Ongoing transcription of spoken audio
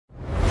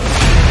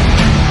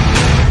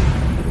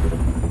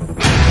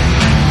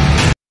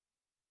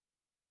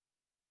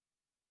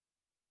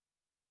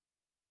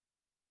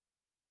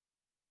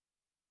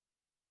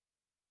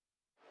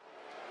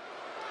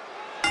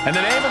And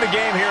the name of the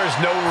game here is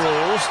no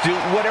rules. Do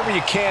whatever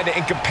you can to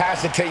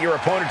incapacitate your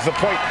opponent to the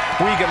point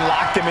where you can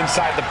lock them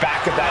inside the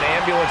back of that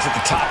ambulance at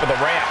the top of the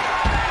ramp.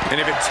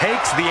 And if it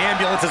takes the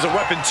ambulance as a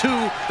weapon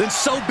too, then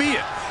so be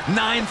it.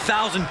 9,000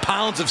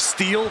 pounds of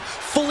steel,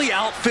 fully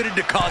outfitted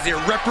to cause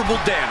irreparable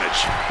damage.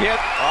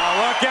 Yep. Oh,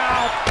 look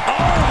out.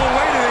 All the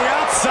way to the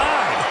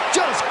outside.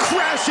 Just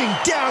crashing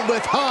down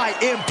with high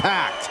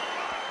impact.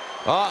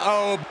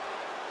 Uh-oh.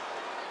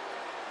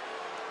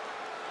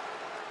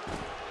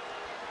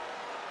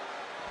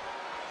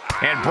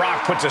 And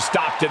Brock puts a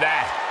stop to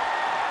that.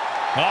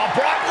 Oh,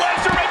 Brock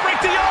Lesnar may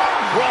break the arm.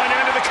 Run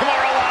into the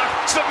Kimura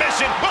lock.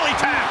 Submission. Will he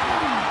tap?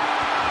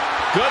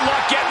 Good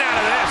luck getting out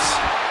of this.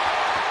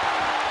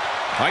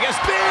 I guess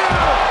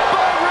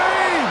By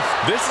Reigns.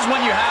 This is when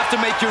you have to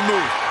make your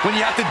move. When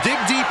you have to dig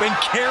deep and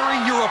carry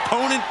your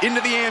opponent into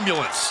the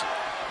ambulance.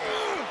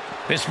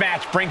 This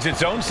match brings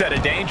its own set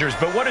of dangers,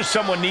 but what does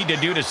someone need to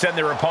do to send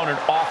their opponent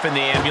off in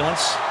the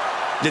ambulance?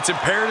 It's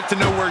imperative to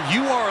know where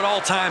you are at all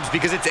times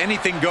because it's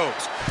anything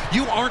goes.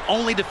 You aren't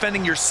only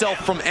defending yourself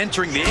from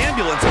entering the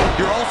ambulance,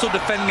 you're also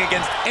defending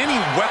against any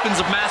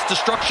weapons of mass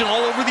destruction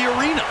all over the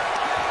arena.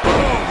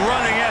 Boom,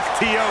 running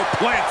STO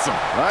plants him.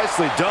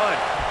 Nicely done.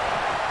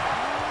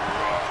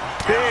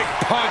 Big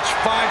punch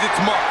finds its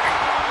mark.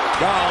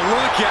 Oh,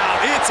 look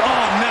out. It's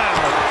on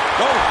now.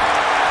 Oh.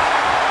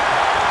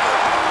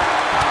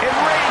 And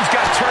Reigns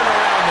got turned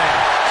around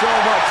there. So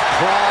much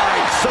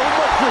pride, so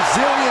much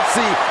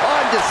resiliency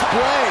on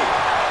display.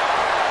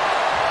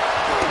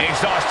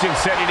 Exhaustion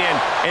setting in,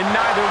 and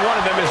neither one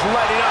of them is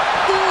letting up.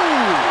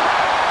 Ooh.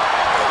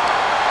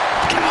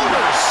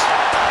 Counters.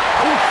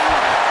 Oof.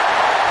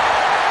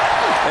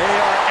 They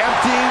are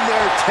emptying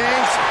their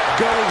tanks,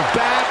 going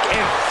back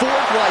and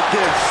forth like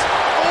this.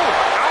 Oh,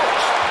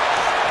 ouch.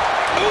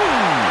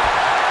 Ooh.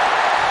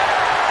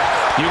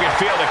 You can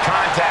feel the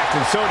contact,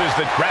 and so does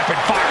the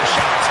rapid-fire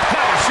shots.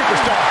 Neither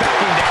superstar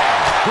backing down.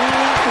 Who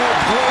will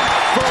break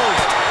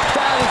first?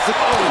 That is the...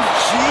 Oh,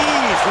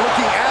 jeez.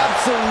 Looking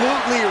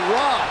absolutely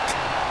rocked.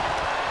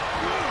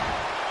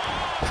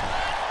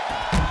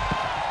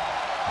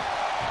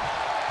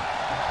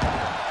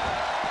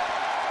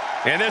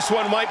 And this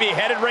one might be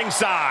headed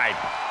ringside.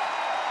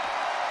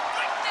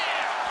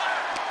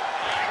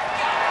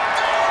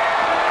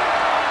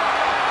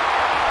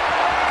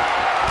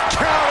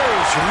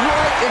 Counters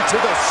right into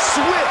the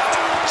swift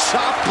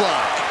chop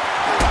block.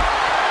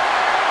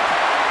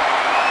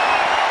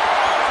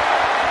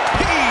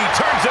 He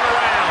turns it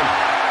around.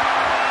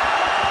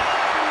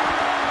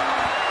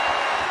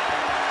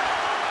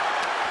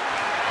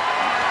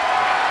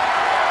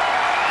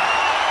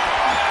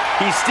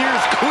 He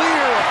steers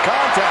clear of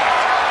contact.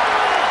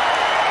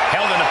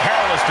 Held in a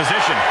perilous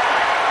position.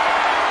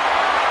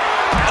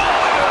 Oh,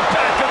 into the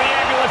back of the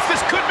ambulance.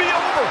 This could be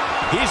over.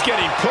 He's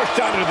getting pushed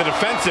onto the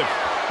defensive.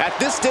 At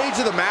this stage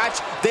of the match,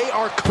 they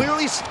are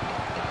clearly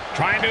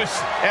Trying to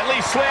at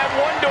least slam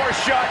one door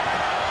shut.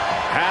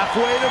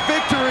 halfway to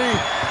victory.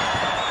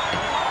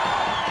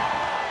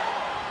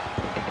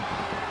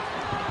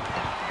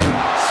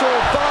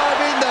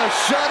 Surviving the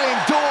shutting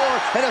door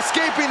and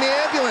escaping the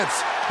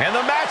ambulance. And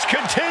the match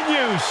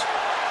continues.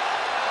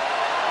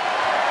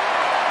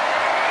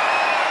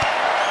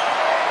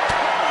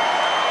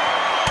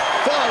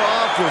 Fought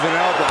off with an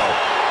elbow.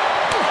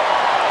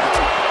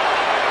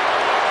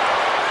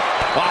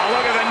 Oh,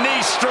 look at the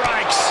knee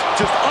strikes.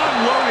 Just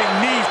unloading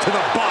knees to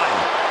the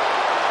body.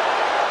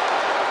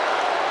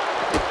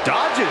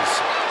 Dodges.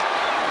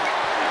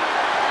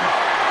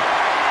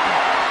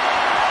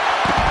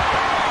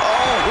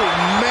 Oh,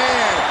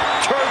 man.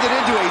 Turned it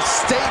into a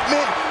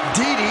statement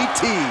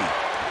DDT.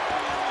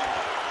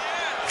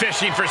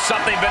 Fishing for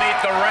something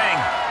beneath the ring.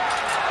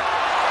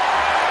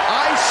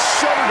 I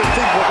shudder to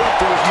think what went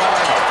through his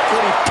mind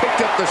when he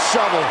picked up the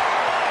shovel.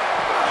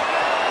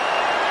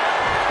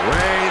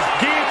 Reigns,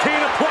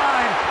 guillotine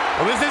applied.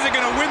 Well, this isn't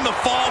going to win the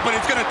fall, but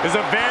it's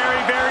a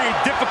very, very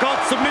difficult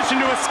submission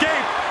to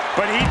escape.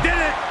 But he did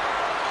it.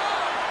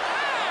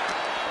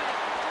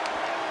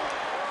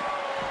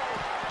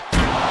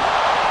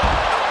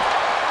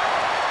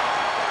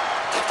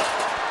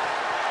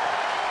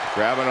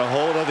 Grabbing a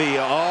hold of the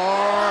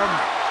arm.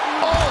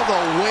 All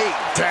the weight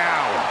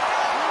down.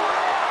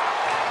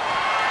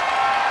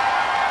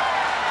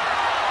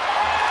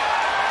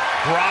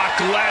 Brock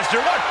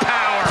Lesnar, what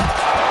power.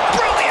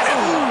 Brilliant.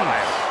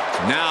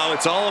 Now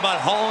it's all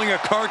about hauling a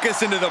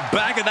carcass into the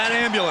back of that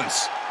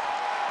ambulance.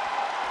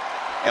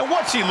 And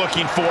what's he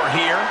looking for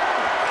here?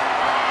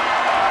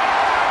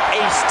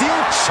 A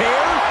steel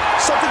chair?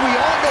 Something we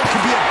all know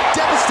can be a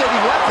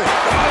devastating weapon.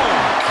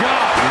 Oh,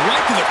 God,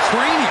 right to the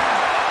cranium.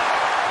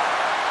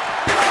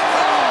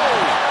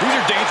 Oh, these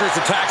are dangerous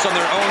attacks on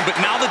their own, but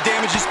now the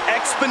damage is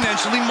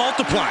exponentially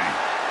multiplying.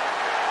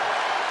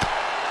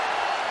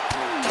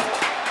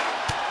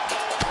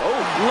 Oh,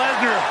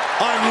 Lesnar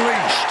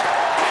unleashed.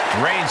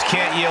 Reigns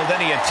can't yield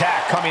any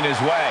attack coming his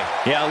way.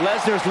 Yeah,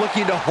 Lesnar's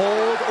looking to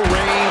hold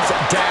Reigns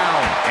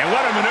down. And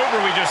what a maneuver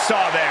we just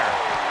saw there.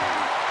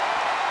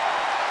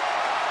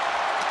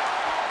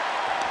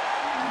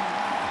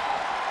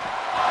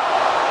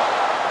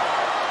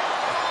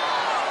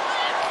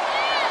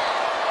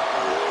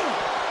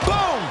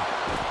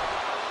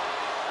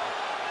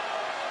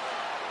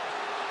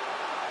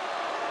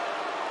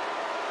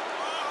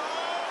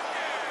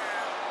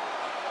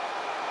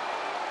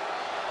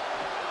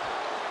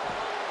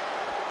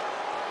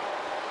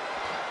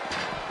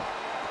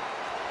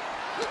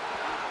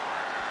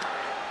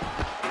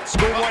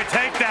 Schoolboy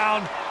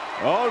takedown.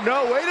 Oh,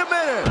 no, wait a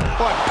minute.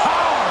 What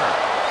power!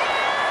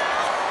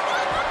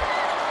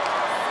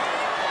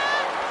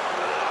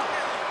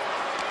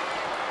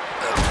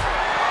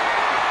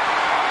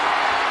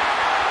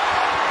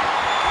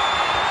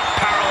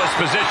 Powerless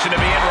position to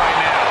be in right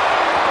now.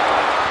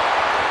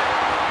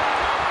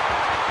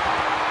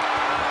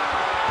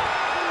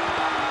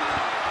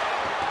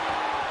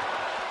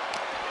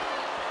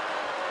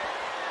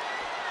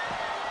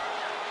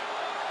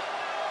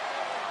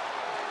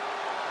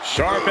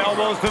 Sharp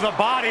elbows to the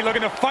body,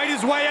 looking to fight his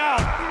way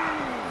out.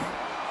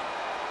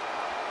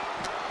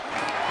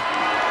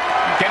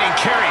 Getting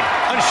carried,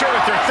 unsure what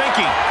they're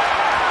thinking.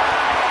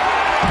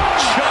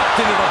 Chucked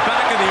into the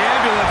back of the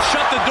ambulance,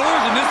 shut the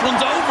doors, and this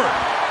one's over.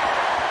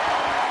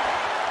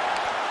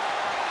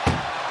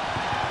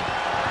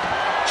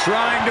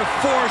 Trying to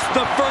force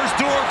the first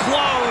door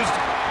closed.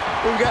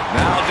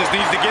 Now just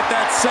needs to get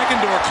that second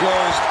door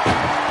closed.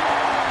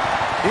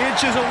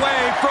 Inches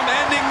away from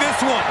ending this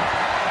one.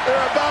 They're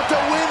about to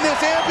win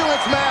this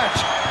ambulance match.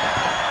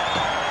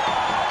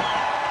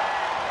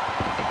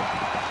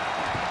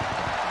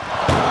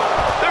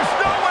 There's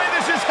no way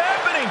this is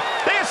happening.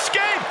 They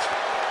escaped.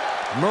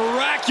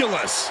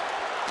 Miraculous.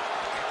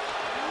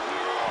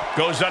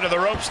 Goes under the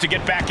ropes to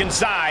get back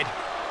inside.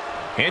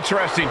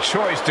 Interesting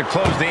choice to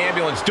close the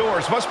ambulance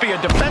doors. Must be a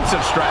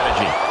defensive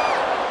strategy.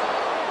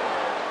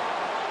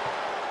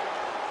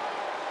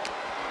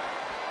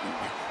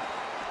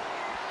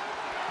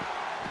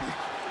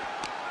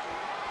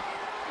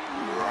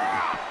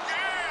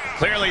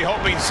 Clearly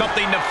hoping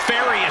something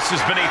nefarious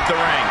is beneath the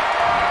ring.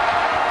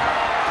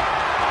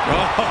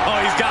 Oh,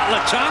 he's got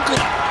La Chancla.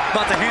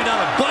 About to hand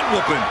out a butt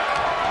whooping.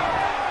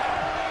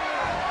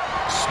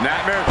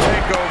 Snapmare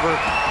takeover,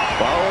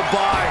 followed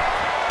by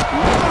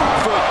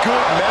for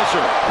good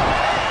measure.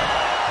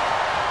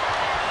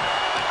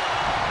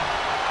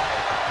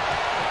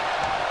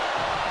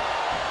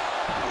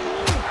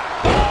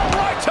 Oh,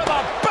 right to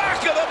the back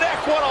of the neck.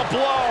 What a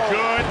blow.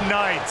 Good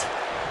night.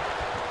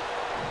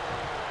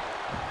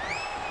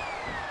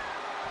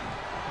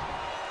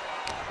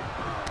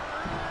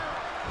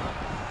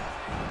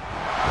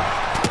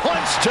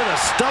 To the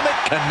stomach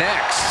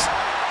connects.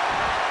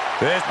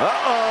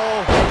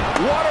 Uh-oh.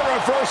 What a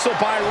reversal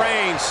by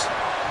Reigns.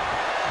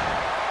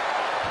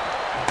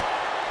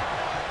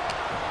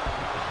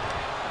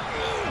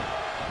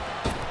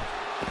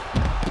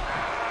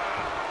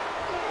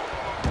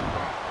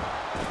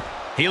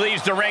 He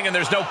leaves the ring and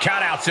there's no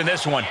countouts in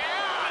this one.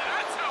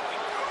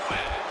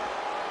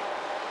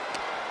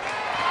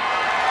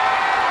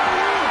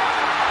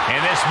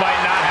 And this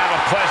might not have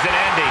a pleasant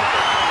ending.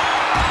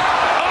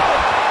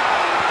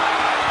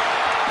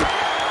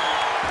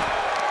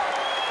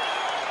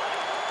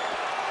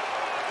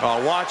 Oh,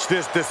 watch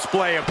this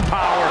display of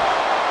power.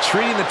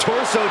 Treating the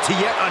torso to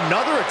yet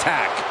another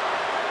attack.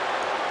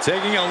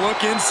 Taking a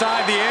look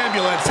inside the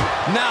ambulance.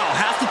 Now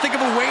has to think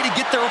of a way to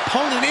get their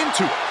opponent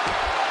into it.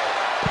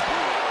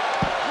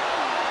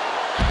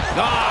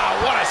 Ah,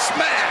 what a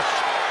smash!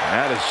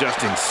 That is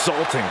just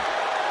insulting.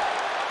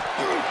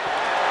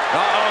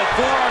 Uh-oh,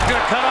 forearm's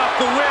gonna cut off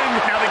the wing.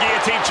 Now the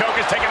guillotine choke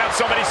is taking out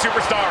so many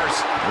superstars.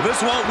 Well,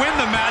 this won't win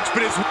the match,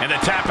 but it's... And the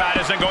tap out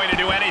isn't going to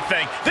do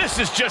anything. This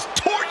is just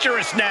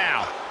torturous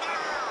now.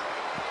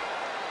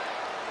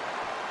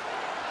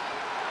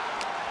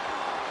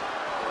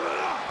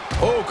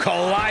 Oh,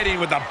 colliding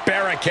with the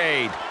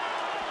barricade.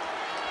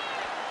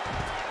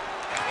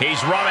 He's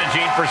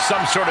rummaging for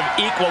some sort of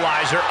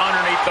equalizer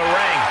underneath the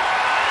ring.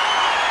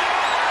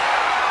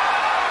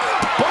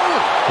 Boom!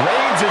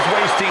 Reigns is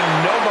wasting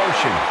no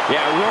motion.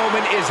 Yeah,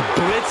 Roman is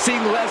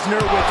blitzing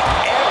Lesnar with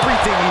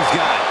everything he's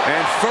got.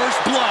 And first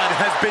blood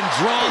has been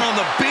drawn on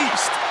the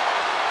beast.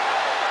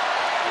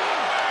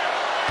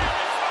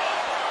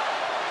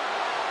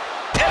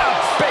 And a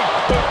big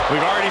boot.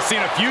 We've already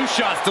seen a few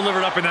shots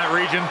delivered up in that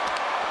region.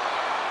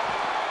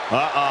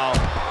 Uh-oh.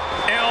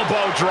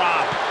 Elbow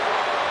drop.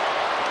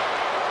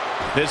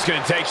 This is going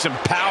to take some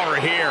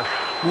power here.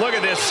 Look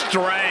at this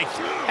strength.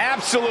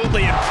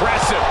 Absolutely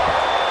impressive.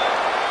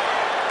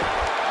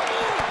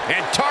 And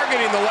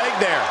targeting the leg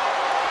there.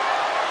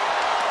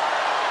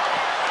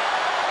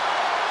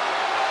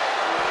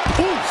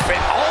 Oof,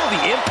 and all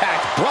the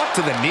impact brought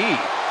to the knee.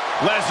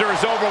 Lesnar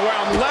is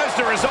overwhelmed.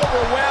 Lesnar is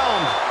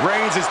overwhelmed.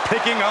 Reigns is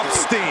picking up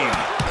steam.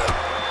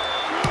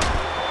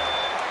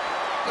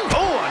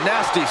 Oh, a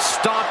nasty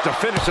stop to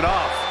finish it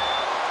off.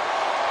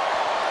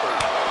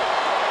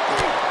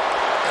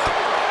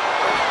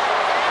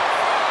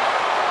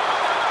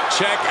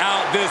 Check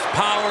out this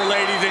power,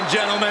 ladies and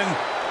gentlemen.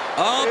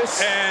 Up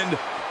and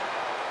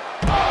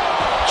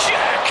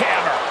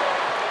jackhammer.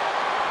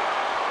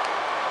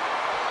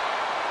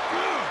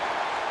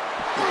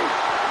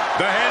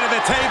 the head of the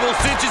table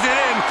cinches it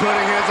in.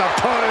 Putting his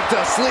opponent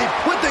to sleep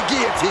with the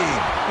guillotine.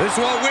 This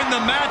won't win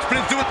the match,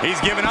 but it's doing... He's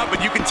given up,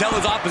 but you can tell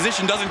his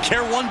opposition doesn't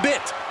care one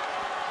bit.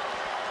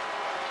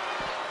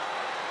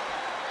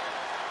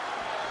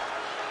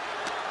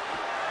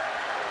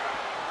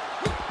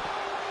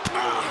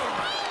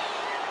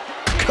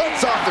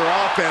 cuts off their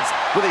offense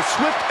with a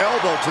swift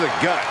elbow to the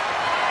gut.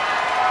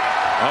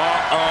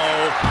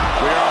 Uh-oh.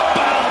 We're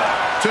about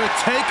to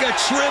take a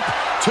trip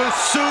to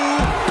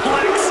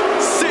Suplex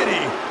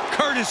City,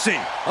 courtesy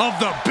of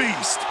the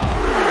Beast.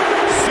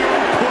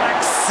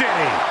 Suplex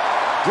City.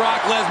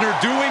 Brock Lesnar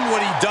doing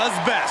what he does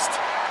best.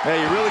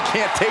 Hey, you really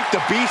can't take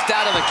the Beast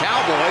out of the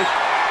Cowboy.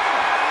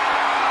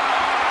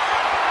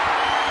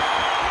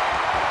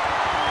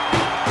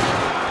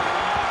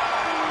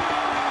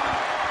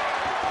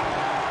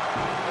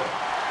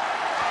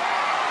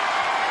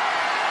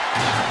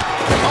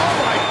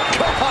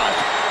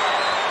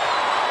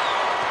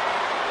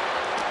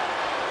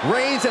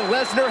 Reigns and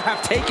Lesnar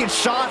have taken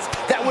shots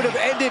that would have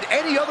ended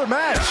any other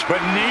match. But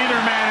neither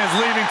man is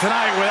leaving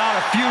tonight without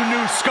a few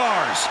new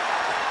scars.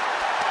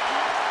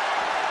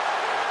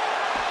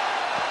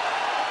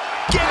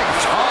 Getting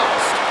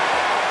tossed.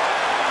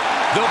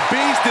 The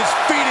Beast is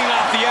feeding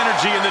off the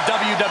energy in the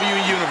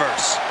WWE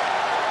Universe.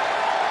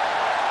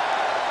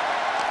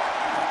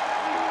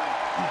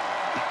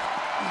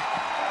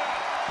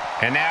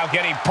 And now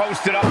getting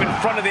posted up in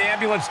front of the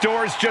ambulance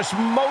doors, just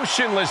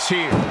motionless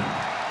here.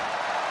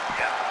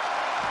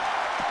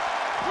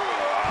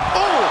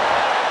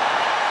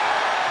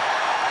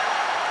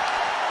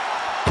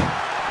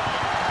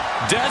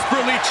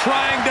 Desperately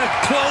trying to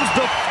close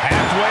the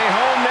halfway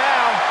home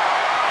now.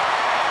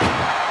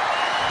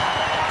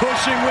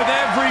 Pushing with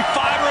every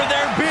fiber of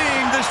their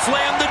being to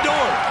slam the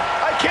door.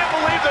 I can't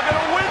believe they're going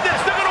to win this.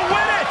 They're going to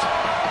win it.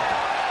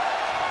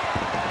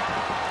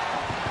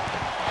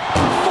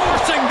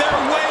 Forcing their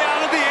way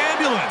out of the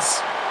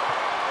ambulance.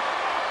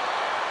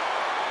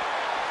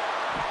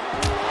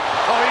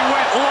 Oh, he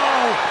went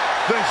low.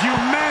 The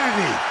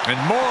humanity. And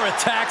more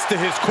attacks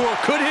to his core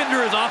could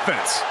hinder his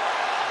offense.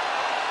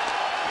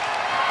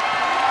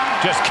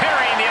 Just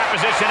carrying the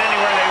opposition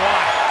anywhere they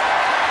want.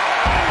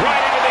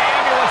 Right into the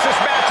ambulance. This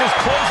match is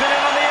closing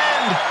in on the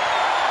end.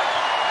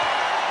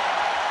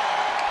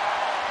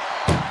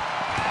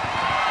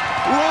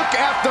 Look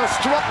at the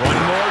strike. One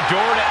more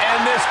door to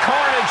end this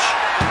carnage.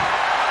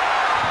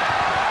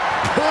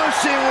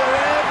 Pushing with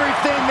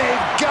everything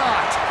they've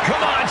got.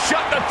 Come on,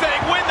 shut the thing,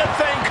 win the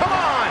thing, come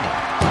on.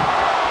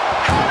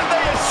 How did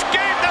they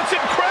escape? That's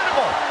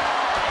incredible.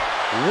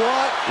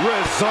 What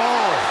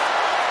resolve.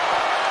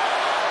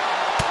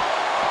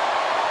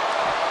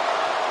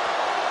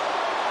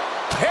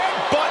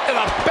 Headbutt to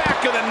the back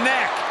of the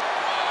neck.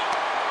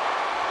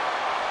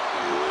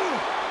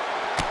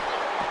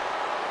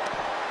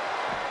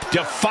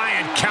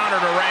 Defiant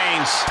counter to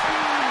Reigns.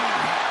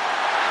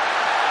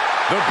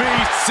 The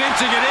Beast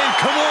cinching it in.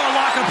 Come on,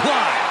 lock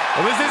apply.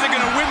 Well, this isn't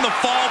going to win the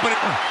fall, but...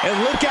 And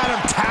look at him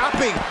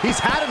tapping. He's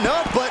had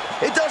enough, but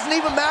it doesn't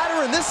even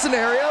matter in this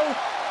scenario.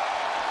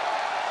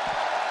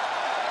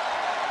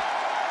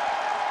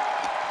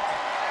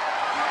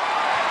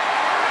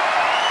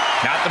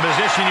 Not the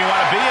position you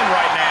want to be in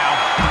right now.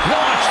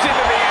 Launched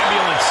into the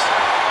ambulance.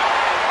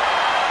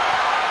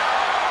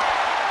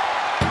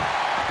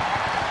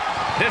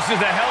 This is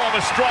a hell of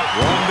a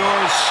struggle. One door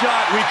is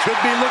shut. We could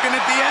be looking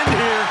at the end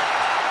here.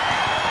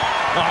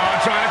 Oh,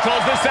 trying to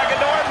close the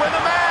second door and win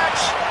the match.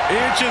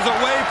 Inches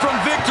away from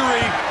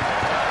victory.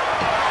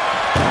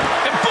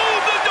 And boom,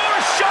 the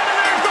door's shut and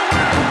there's the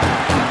win.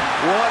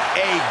 What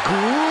a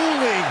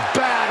grueling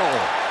battle.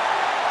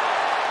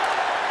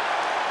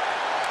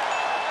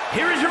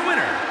 Here is your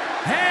winner,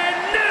 and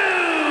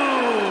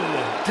new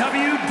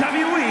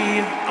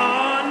WWE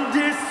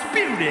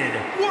Undisputed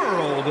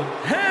World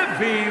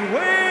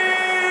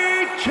Heavyweight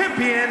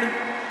Champion,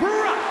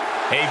 Brock.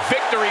 A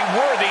victory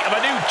worthy of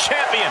a new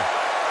champion.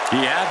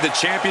 He had the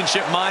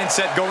championship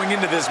mindset going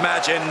into this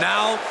match, and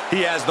now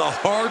he has the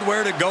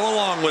hardware to go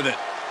along with it.